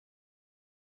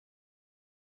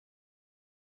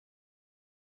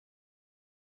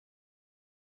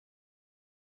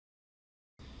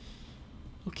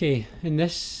Okay, in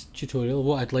this tutorial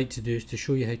what I'd like to do is to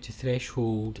show you how to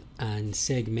threshold and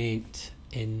segment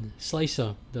in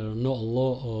Slicer. There are not a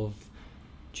lot of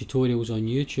tutorials on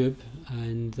YouTube,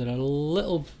 and there are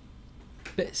little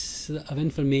bits of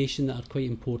information that are quite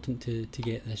important to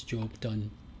get this job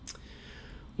done.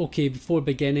 Okay, before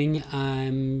beginning,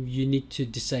 you need to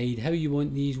decide how you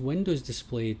want these windows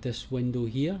displayed. This window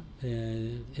here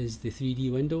is the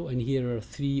 3D window, and here are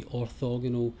three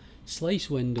orthogonal slice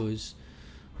windows.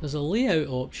 There's a layout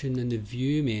option in the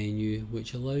view menu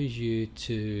which allows you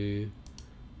to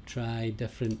try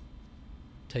different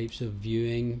types of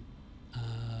viewing,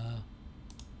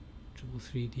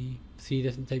 three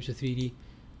different types of 3D,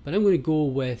 but I'm going to go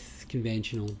with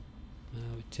conventional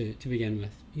to begin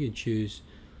with. You can choose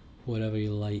whatever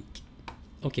you like.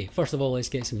 Okay, first of all, let's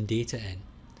get some data in.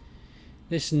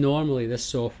 This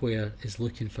software is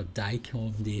looking for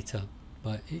DICOM data,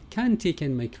 but it can take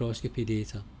in microscopy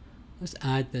data. Let's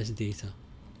add this data.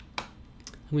 I'm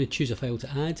going to choose a file to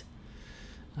add,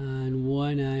 and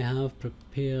one I have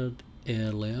prepared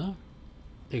earlier.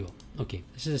 There you go. Okay,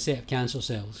 this is a set of cancer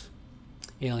cells,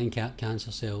 alien cap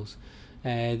cancer cells.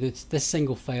 This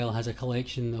single file has a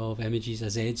collection of images,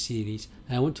 a Z series,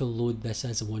 and I want to load this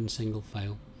as one single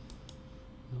file.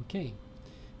 Okay,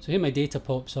 so here my data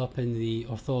pops up in the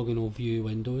orthogonal view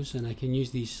windows, and I can use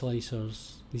these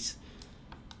sliders,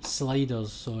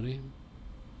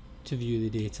 to view the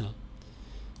data.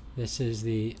 This is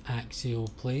the axial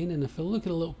plane, and if I look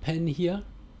at a little pin here,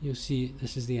 you'll see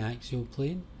this is the axial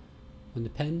plane. On the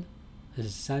pin, this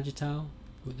is sagittal.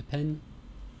 Go to the pin.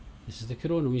 This is the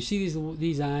coronal. You see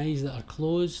these eyes that are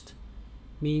closed,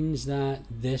 means that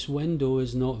this window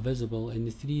is not visible in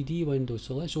the 3D window.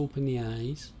 So let's open the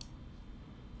eyes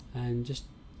and just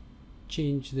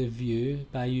change the view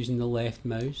by using the left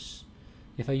mouse.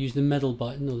 If I use the middle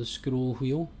button or the scroll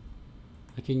wheel,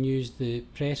 I can use the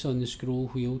press on the scroll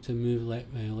wheel to move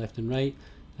left and right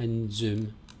and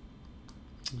zoom.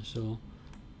 So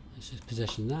let's just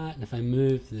position that, and if I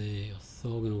move the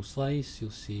orthogonal slice,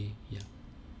 you'll see here.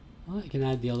 Well, I can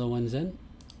add the other ones in.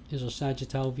 Here's our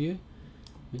sagittal view,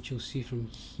 which you'll see from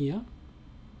here.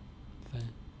 If I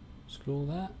scroll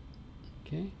that,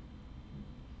 okay,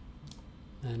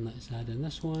 and let's add in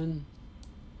this one,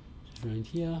 just around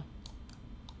here.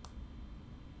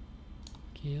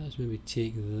 Okay, let's maybe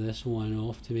take this one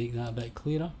off to make that a bit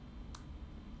clearer.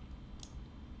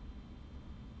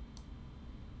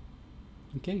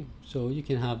 Okay, so you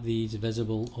can have these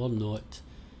visible or not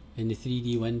in the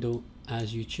 3D window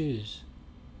as you choose.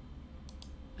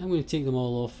 I'm going to take them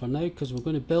all off for now because we're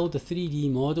going to build a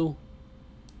 3D model,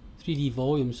 3D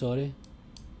volume,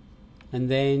 and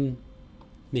then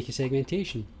make a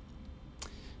segmentation.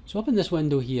 So up in this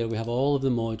window here we have all of the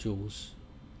modules,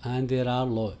 and there are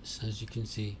lots, as you can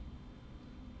see.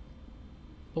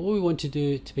 But what we want to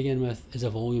do to begin with is a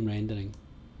volume rendering.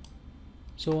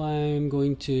 So I'm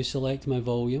going to select my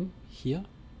volume here,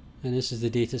 and this is the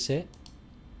data set,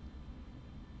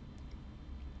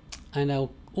 and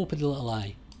I'll open the little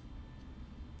eye,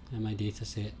 and my data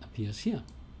set appears here.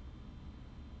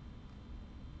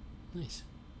 Nice.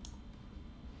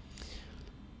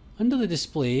 Under the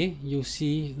display, you'll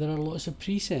see there are lots of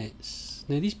presets.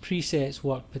 Now these presets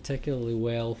work particularly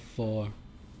well for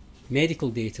medical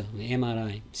data, like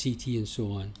MRI, CT and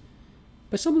so on,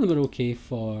 but some of them are okay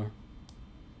for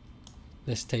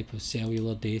this type of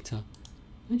cellular data.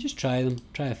 And just try them,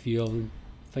 try a few of them,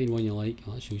 find one you like.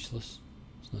 Oh, that's useless,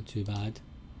 it's not too bad.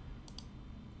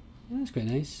 Yeah, that's quite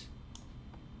nice,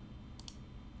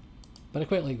 but I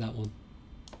quite like that one.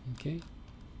 Okay,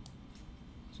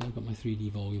 so I've got my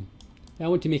 3D volume. Now I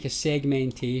want to make a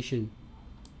segmentation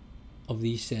of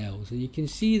these cells, and you can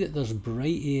see that there's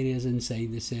bright areas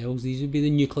inside the cells. These would be the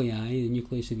nuclei, the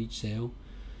nucleus of each cell,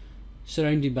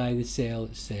 surrounded by the cell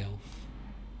itself.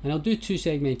 And I'll do two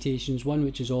segmentations, one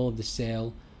which is all of the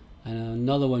cell, and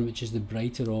another one which is the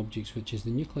brighter objects, which is the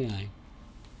nuclei.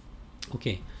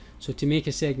 Okay, so to make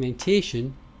a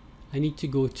segmentation, I need to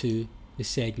go to the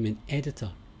segment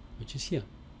editor, which is here.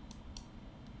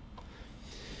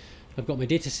 I've got my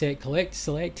data set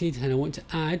selected, and I want to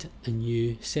add a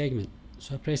new segment.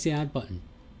 So I press the add button.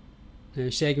 Now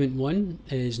segment 1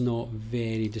 is not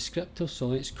very descriptive, so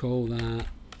let's call that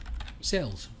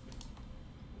cells.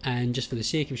 And just for the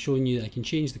sake of showing you that I can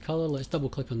change the color, let's double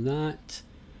click on that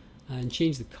and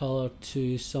change the color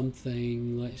to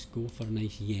something. Let's go for a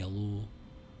nice yellow,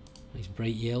 nice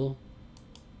bright yellow.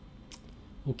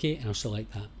 Okay, and I'll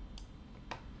select that.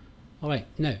 Alright,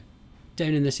 now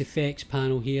down in this effects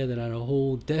panel here, there are a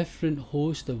whole different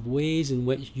host of ways in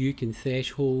which you can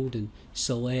threshold and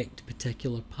select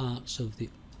particular parts of the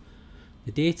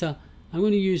data, I'm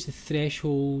going to use the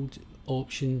threshold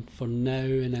option for now,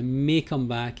 and I may come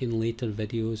back in later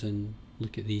videos and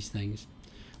look at these things.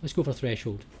 Let's go for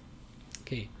threshold.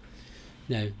 Okay,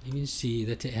 now you can see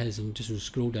that it has, I'm just going to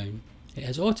scroll down, it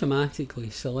has automatically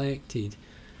selected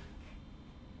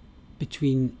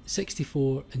between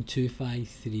 64 and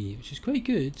 253, which is quite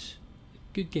good.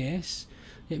 Good guess.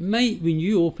 It might, when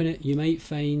you open it, you might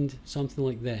find something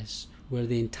like this, where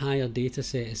the entire data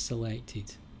set is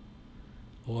selected.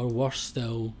 Or worse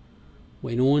still,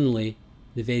 when only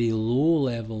the very low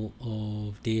level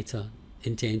of data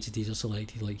intensities are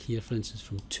selected, like here for instance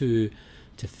from 2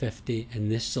 to 50,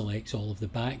 and this selects all of the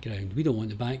background. We don't want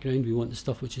the background, we want the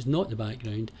stuff which is not the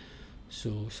background.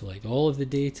 So select all of the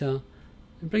data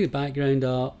and bring the background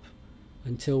up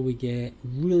until we get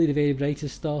really the very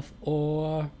brightest stuff,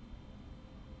 or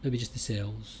maybe just the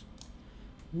cells.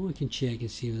 Well, we can check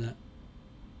and see if that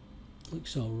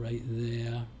looks all right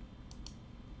there.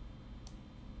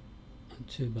 Not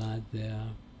too bad there.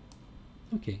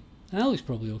 Okay, that looks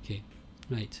probably okay.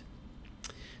 Right.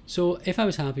 So if I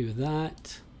was happy with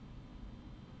that,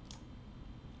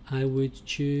 I would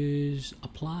choose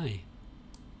apply.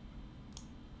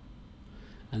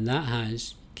 And that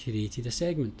has created a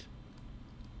segment,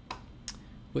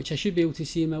 which I should be able to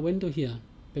see in my window here,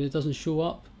 but it doesn't show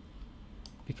up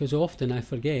because often I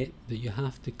forget that you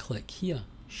have to click here,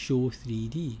 show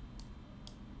 3D.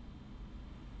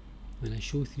 When I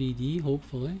show 3D,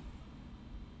 hopefully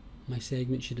my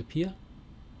segment should appear.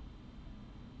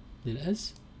 There it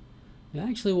is. Now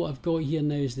actually what I've got here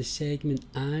now is the segment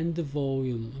and the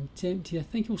volume. I'm tempted, I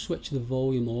think I'll switch the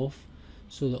volume off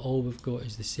so that all we've got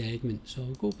is the segment. So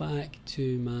I'll go back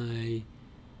to my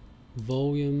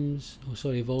volumes, oh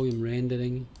sorry, volume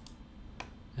rendering,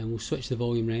 and we'll switch the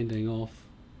volume rendering off.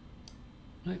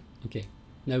 Right, okay,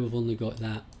 now we've only got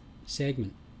that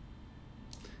segment.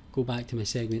 Go back to my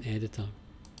segment editor.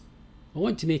 I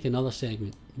want to make another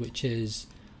segment, which is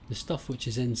the stuff which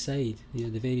is inside, you know,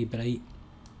 the very bright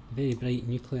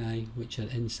nuclei which are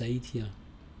inside here.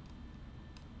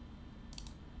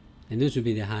 And those would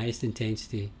be the highest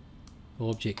intensity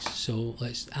objects. So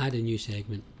let's add a new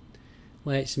segment.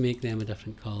 Let's make them a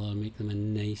different colour, make them a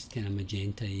nice kind of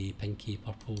magenta-y, pinky,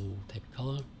 purple type of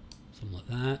colour. Something like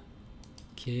that.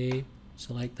 Okay,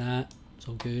 select that, it's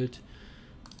all good.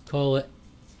 Call it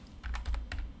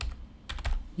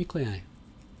nuclei.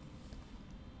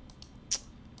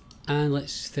 And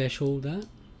let's threshold that.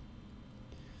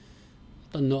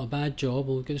 Done not a bad job.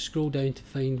 We'll get to scroll down to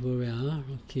find where we are.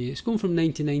 Okay, it's going from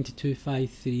 99 to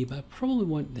 253, but I probably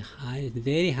want the highest, the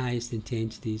very highest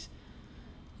intensities.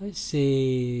 Let's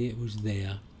say it was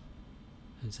there.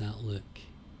 How does that look?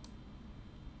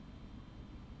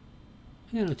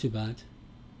 Yeah, not too bad.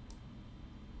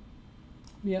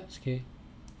 Yeah, it's okay.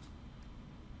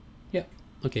 Yep,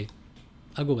 okay.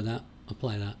 I'll go with that.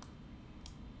 Apply that.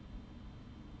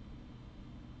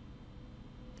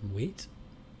 And wait.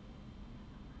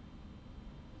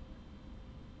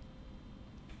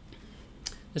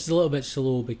 This is a little bit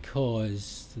slow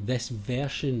because this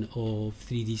version of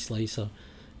 3D Slicer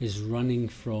is running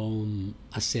from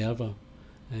a server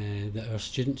that our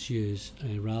students use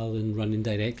rather than running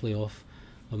directly off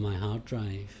of my hard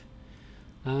drive.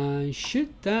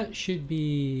 That should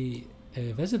be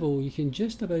visible. You can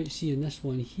just about see in this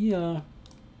one here.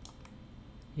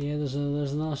 Yeah, there's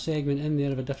another segment in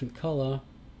there of a different colour.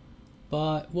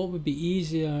 But what would be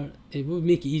easier, it would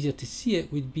make it easier to see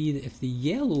it, would be that if the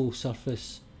yellow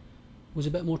surface was a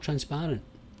bit more transparent.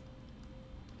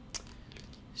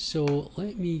 So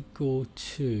let me go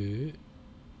to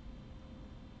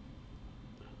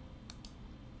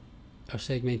our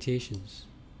segmentations.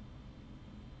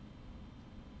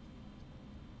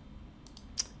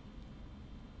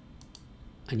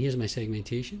 And here's my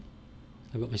segmentation.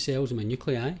 I've got my cells and my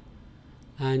nuclei,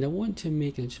 and I want to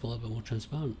make it just a little bit more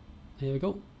transparent. There we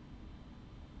go.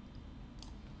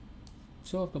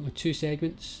 So I've got my two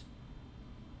segments,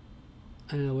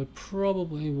 and I would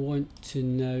probably want to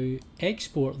now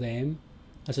export them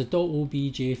as a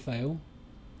 .obj file,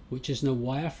 which is in a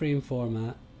wireframe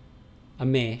format, a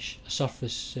mesh, a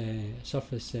surface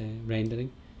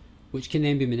rendering, which can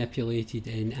then be manipulated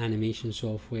in animation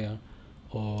software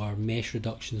or mesh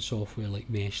reduction software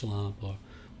like MeshLab or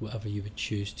whatever you would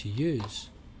choose to use.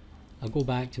 I'll go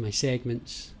back to my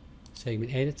segments,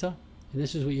 segment editor, and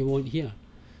this is what you want here.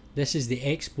 This is the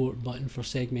export button for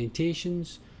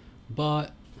segmentations,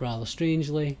 but rather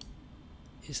strangely,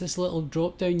 it's this little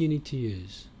drop down you need to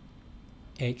use,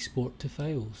 export to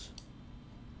files.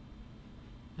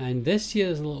 And this here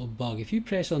is a little bug. If you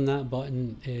press on that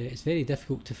button, it's very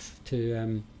difficult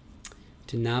to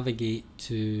navigate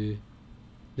to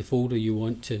the folder you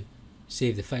want to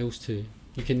save the files to.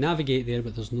 You can navigate there,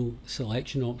 but there's no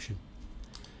selection option.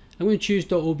 I'm going to choose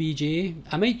 .obj.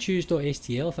 I might choose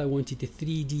 .stl if I wanted to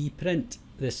 3D print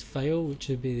this file, which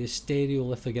would be the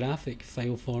stereolithographic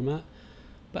file format.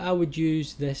 But I would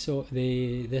use this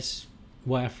this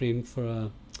wireframe for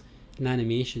an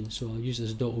animation, so I'll use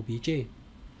this .obj.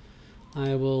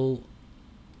 I will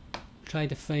try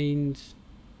to find,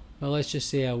 well, let's just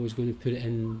say I was going to put it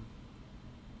in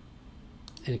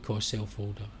a cost cell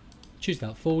folder. Choose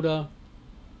that folder,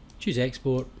 choose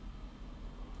export,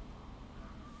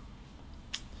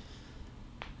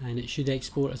 and it should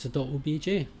export as a .obj.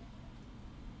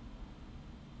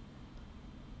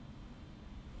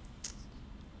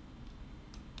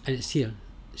 And it's here,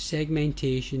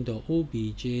 segmentation.obj,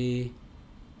 11th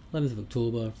of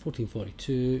October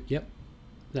 1442. Yep,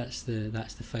 that's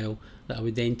the file that I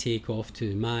would then take off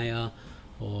to Maya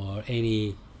or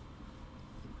any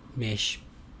mesh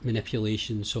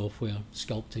manipulation software,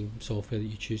 sculpting software that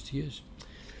you choose to use.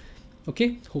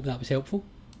 Okay, hope that was helpful.